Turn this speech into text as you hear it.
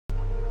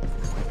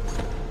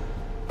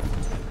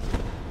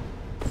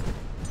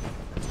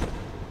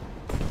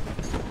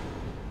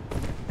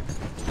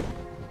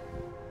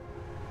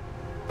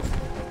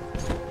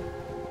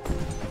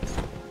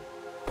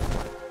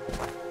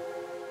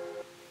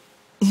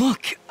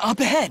Look,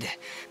 up ahead.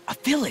 A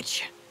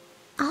village.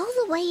 All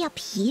the way up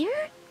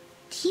here?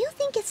 Do you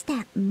think it's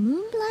that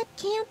Moonblood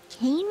camp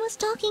Kane was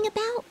talking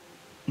about?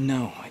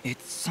 No,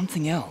 it's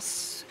something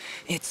else.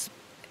 It's...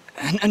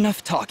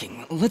 enough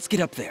talking. Let's get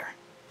up there.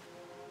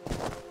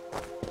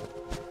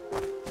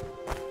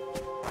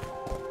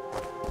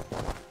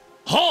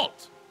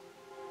 Halt!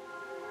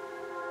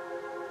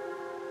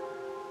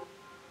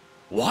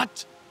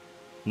 What?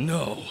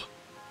 No.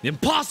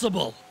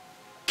 Impossible!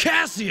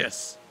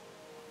 Cassius!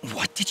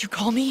 What did you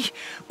call me?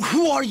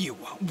 Who are you?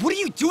 What are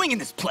you doing in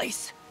this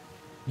place?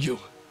 You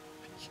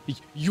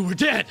were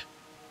dead!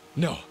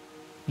 No,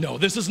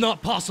 this is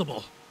not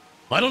possible.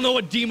 I don't know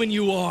what demon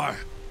you are,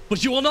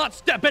 but you will not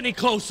step any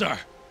closer!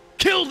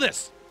 Kill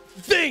this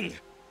thing!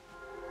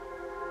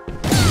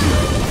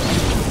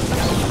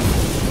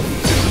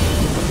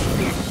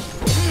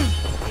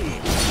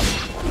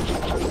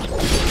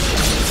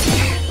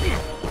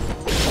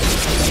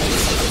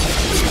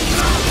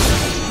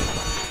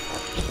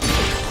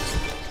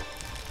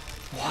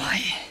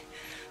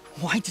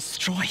 Why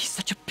destroy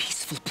such a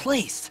peaceful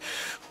place?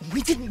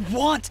 We didn't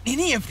want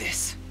any of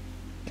this.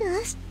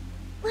 Dust,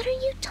 what are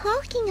you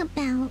talking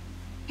about?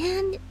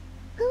 And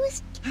who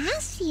is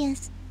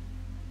Cassius?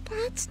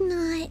 That's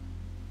not...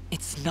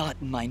 It's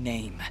not my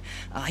name.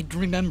 I'd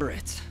remember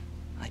it.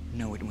 I'd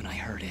know it when I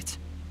heard it.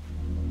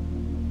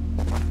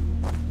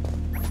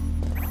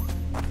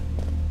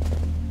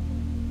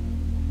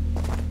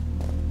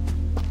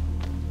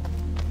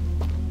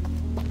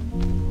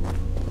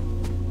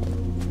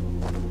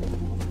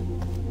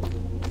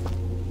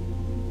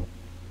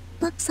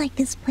 Looks like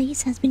this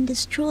place has been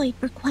destroyed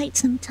for quite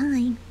some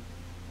time.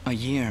 A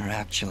year,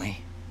 actually.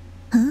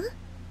 Huh?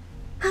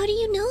 How do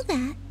you know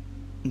that?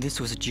 This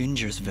was a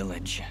Ginger's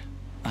village.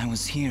 I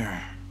was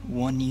here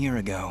 1 year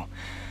ago.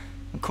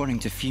 According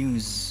to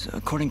Fuse,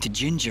 according to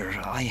Ginger,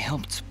 I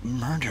helped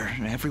murder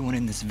everyone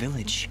in this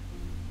village.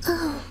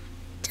 Oh,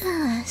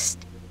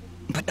 Dust.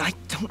 But I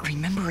don't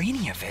remember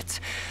any of it.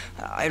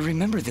 I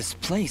remember this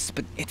place,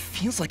 but it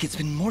feels like it's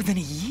been more than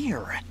a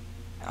year.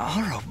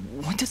 Ara,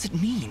 what does it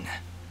mean?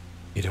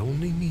 It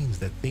only means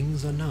that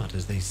things are not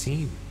as they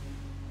seem.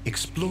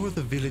 Explore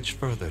the village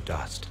further,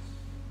 Dust.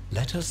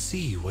 Let us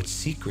see what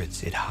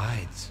secrets it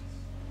hides.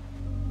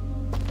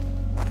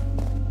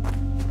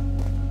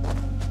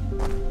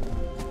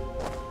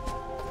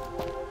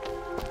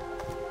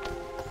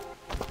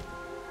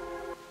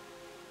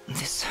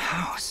 This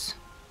house...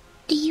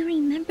 Do you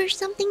remember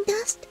something,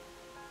 Dust?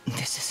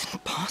 This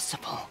isn't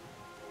possible.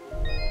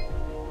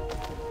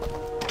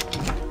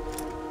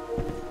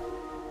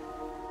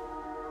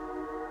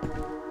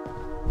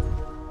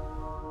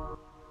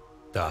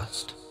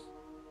 Dust?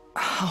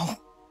 How?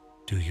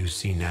 Do you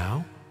see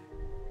now?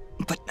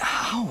 But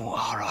how,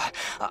 Ara?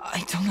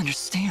 I don't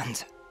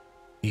understand.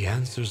 The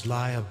answers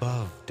lie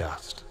above,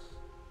 Dust.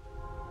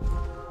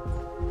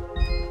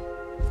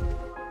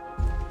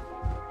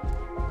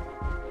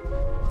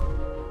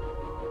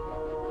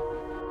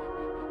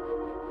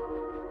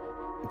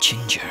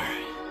 Ginger.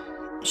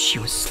 She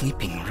was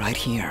sleeping right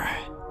here.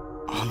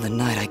 On the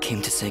night I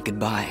came to say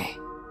goodbye.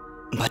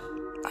 But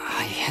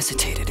I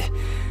hesitated.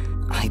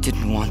 I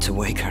didn't want to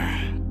wake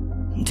her.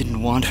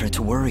 Didn't want her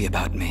to worry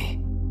about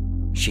me.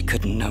 She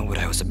couldn't know what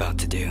I was about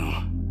to do.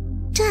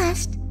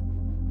 Dust,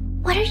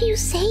 what are you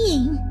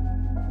saying?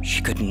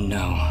 She couldn't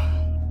know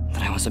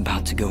that I was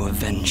about to go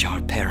avenge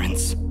our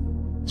parents.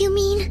 You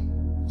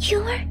mean,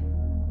 you're...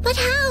 But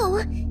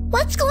how?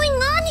 What's going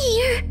on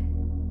here?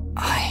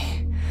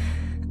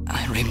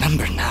 I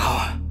remember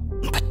now.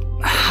 But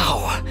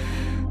how?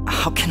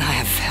 How can I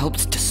have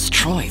helped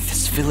destroy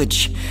this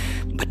village,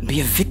 but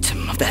be a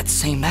victim of that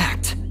same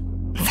act?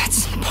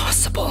 That's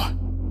impossible.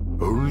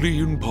 Only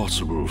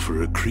impossible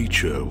for a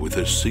creature with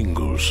a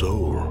single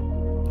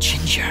soul.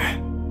 Ginger.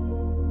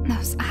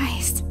 Those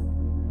eyes.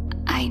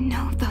 I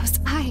know those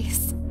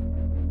eyes.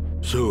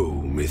 So,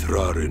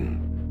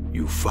 Mithrarin,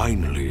 you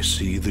finally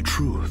see the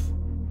truth.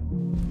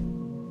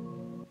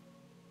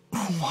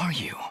 Who are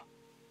you?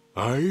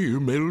 I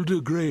am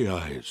Elder Grey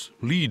Eyes,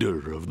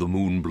 leader of the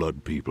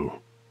Moonblood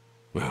people.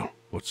 Well,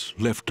 what's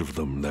left of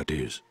them, that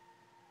is.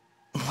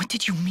 What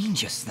did you mean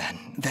just then?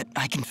 That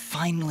I can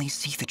finally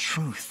see the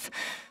truth?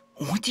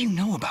 What do you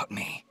know about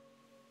me?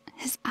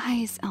 His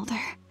eyes, Elder.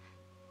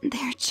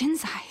 They're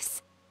Jin's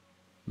eyes.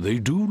 They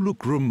do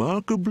look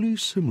remarkably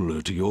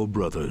similar to your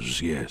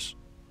brother's, yes.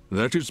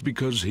 That is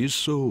because his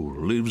soul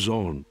lives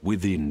on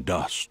within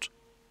Dust.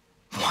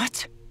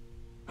 What?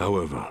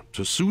 However,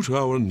 to suit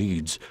our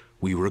needs,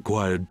 we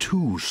required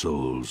 2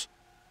 souls.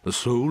 The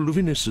soul of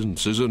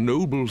innocence is a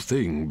noble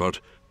thing, but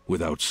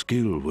without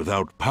skill,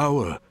 without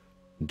power,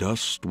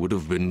 Dust would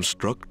have been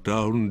struck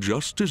down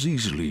just as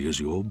easily as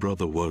your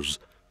brother was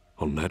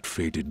on that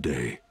fated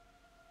day.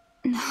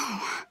 No.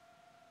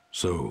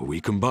 So we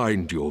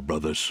combined your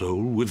brother's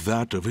soul with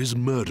that of his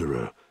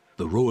murderer,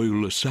 the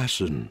royal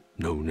assassin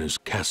known as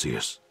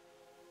Cassius.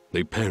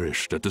 They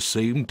perished at the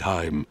same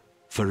time,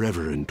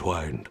 forever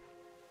entwined.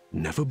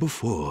 Never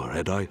before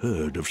had I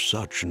heard of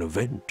such an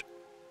event.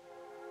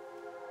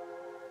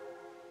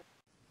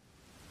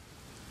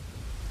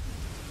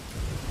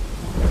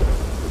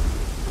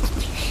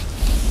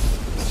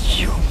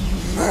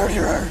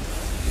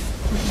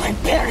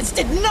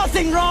 did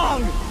nothing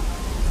wrong!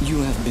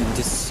 You have been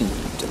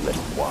deceived,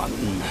 little one.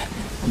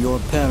 Your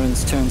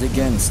parents turned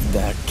against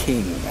their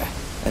king,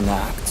 an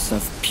act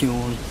of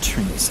pure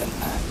treason.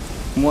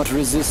 What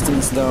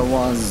resistance there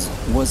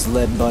was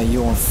led by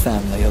your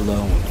family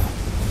alone.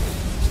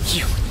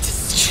 You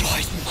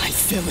destroyed my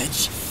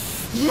village,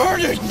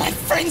 murdered my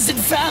friends and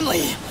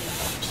family.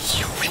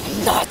 You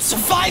will not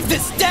survive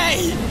this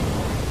day!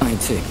 I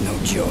take no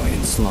joy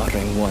in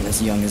slaughtering one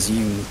as young as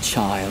you,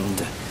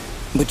 child.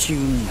 But you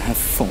have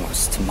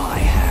forced my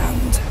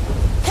hand.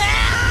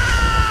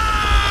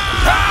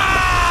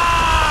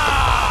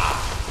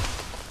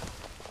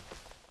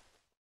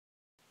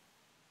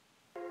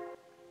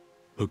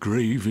 A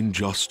grave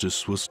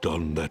injustice was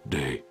done that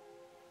day.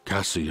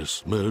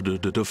 Cassius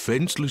murdered a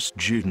defenseless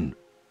djinn,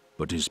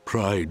 but his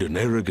pride and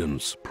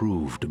arrogance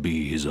proved to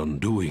be his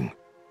undoing.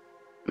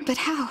 But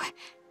how?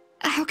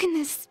 How can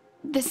this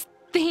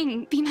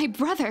thing be my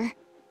brother?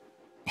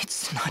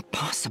 It's not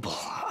possible.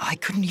 I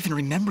couldn't even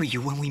remember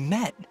you when we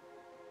met.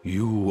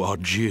 You are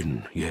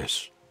Jinn,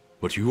 yes.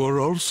 But you are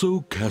also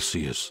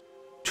Cassius.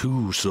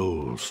 Two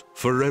souls,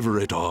 forever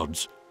at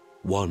odds.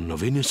 One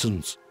of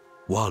innocence,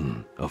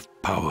 one of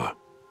power.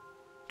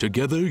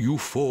 Together you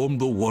form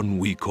the one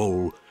we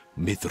call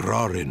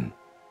Mithrarin,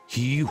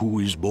 he who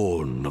is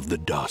born of the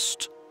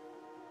dust.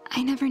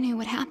 I never knew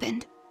what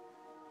happened.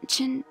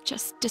 Jin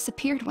just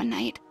disappeared one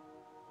night.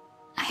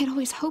 I had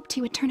always hoped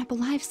he would turn up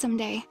alive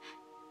someday.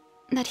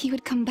 That he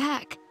would come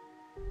back.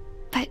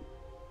 But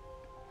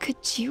could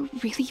you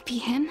really be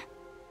him?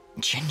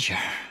 Ginger,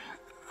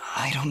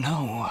 I don't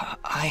know.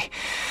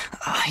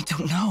 I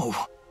don't know.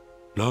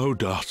 Now,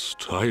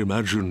 Dust, I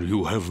imagine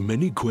you have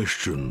many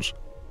questions.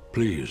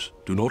 Please,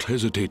 do not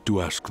hesitate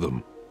to ask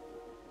them.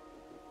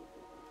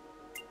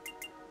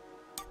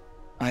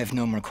 I have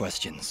no more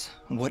questions.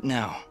 What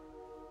now?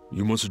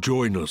 You must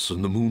join us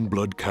in the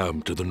Moonblood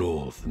camp to the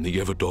north in the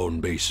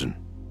Everdawn Basin.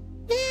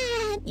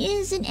 That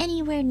isn't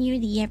anywhere near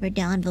the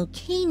Everdawn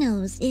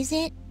volcanoes, is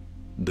it?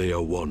 They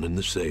are one and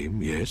the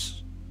same,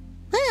 yes?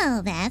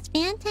 Well, that's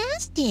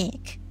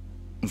fantastic.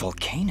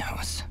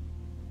 Volcanoes?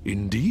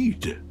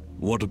 Indeed.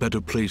 What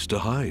better place to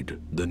hide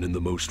than in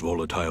the most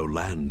volatile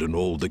land in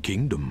all the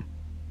kingdom?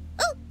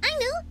 Oh, I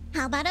know.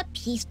 How about a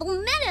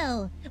peaceful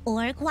meadow?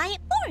 Or a quiet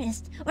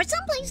forest? Or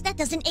someplace that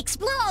doesn't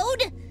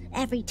explode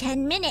every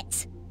 10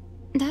 minutes?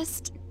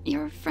 Dust,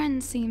 your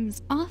friend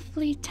seems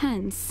awfully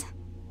tense.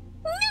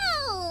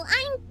 No,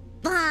 I'm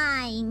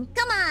fine.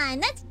 Come on,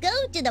 let's go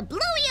to the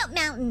blowy-up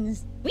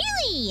mountains.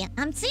 Really,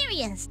 I'm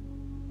serious.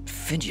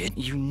 Fidget,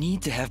 you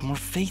need to have more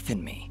faith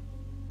in me.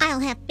 I'll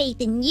have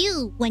faith in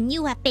you when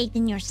you have faith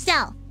in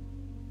yourself.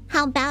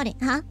 How about it,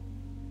 huh?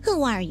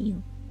 Who are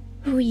you?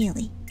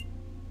 Really?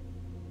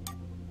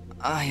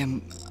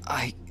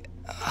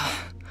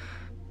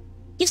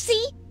 You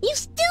see? You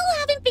still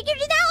haven't figured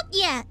it out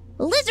yet.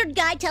 Lizard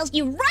guy tells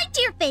you right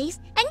to your face,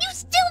 and you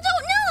still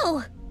don't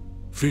know!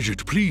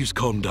 Fidget, please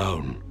calm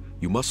down.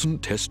 You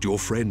mustn't test your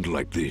friend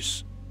like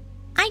this.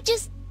 I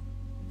just...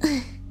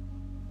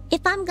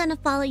 If I'm gonna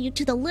follow you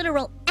to the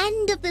literal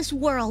end of this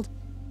world,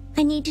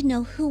 I need to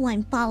know who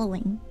I'm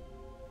following.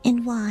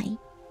 And why.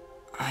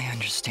 I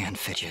understand,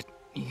 Fidget.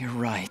 You're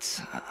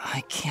right.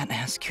 I can't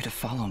ask you to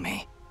follow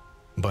me.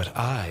 But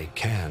I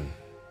can.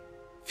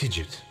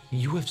 Fidget,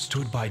 you have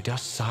stood by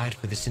Dust's side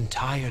for this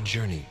entire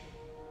journey.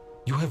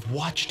 You have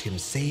watched him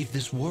save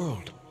this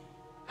world.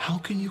 How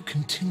can you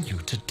continue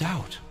to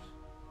doubt?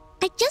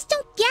 I just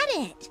don't get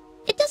it.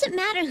 It doesn't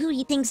matter who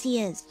he thinks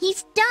he is.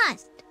 He's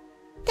Dust.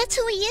 That's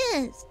who he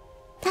is.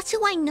 That's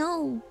who I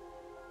know.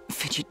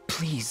 Fidget,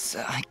 please.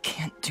 I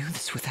can't do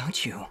this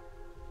without you.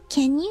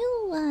 Can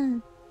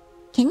you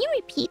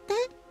repeat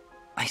that?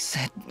 I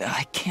said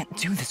I can't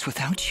do this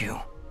without you.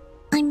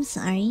 I'm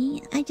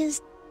sorry.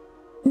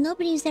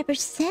 Nobody's ever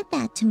said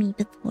that to me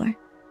before.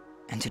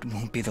 And it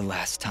won't be the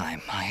last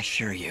time, I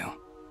assure you.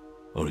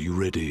 Are you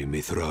ready,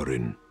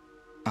 Mithrarin?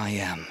 I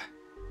am.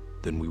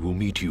 Then we will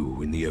meet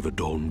you in the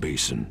Everdawn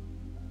Basin.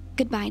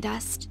 Goodbye,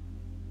 Dust.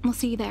 We'll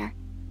see you there.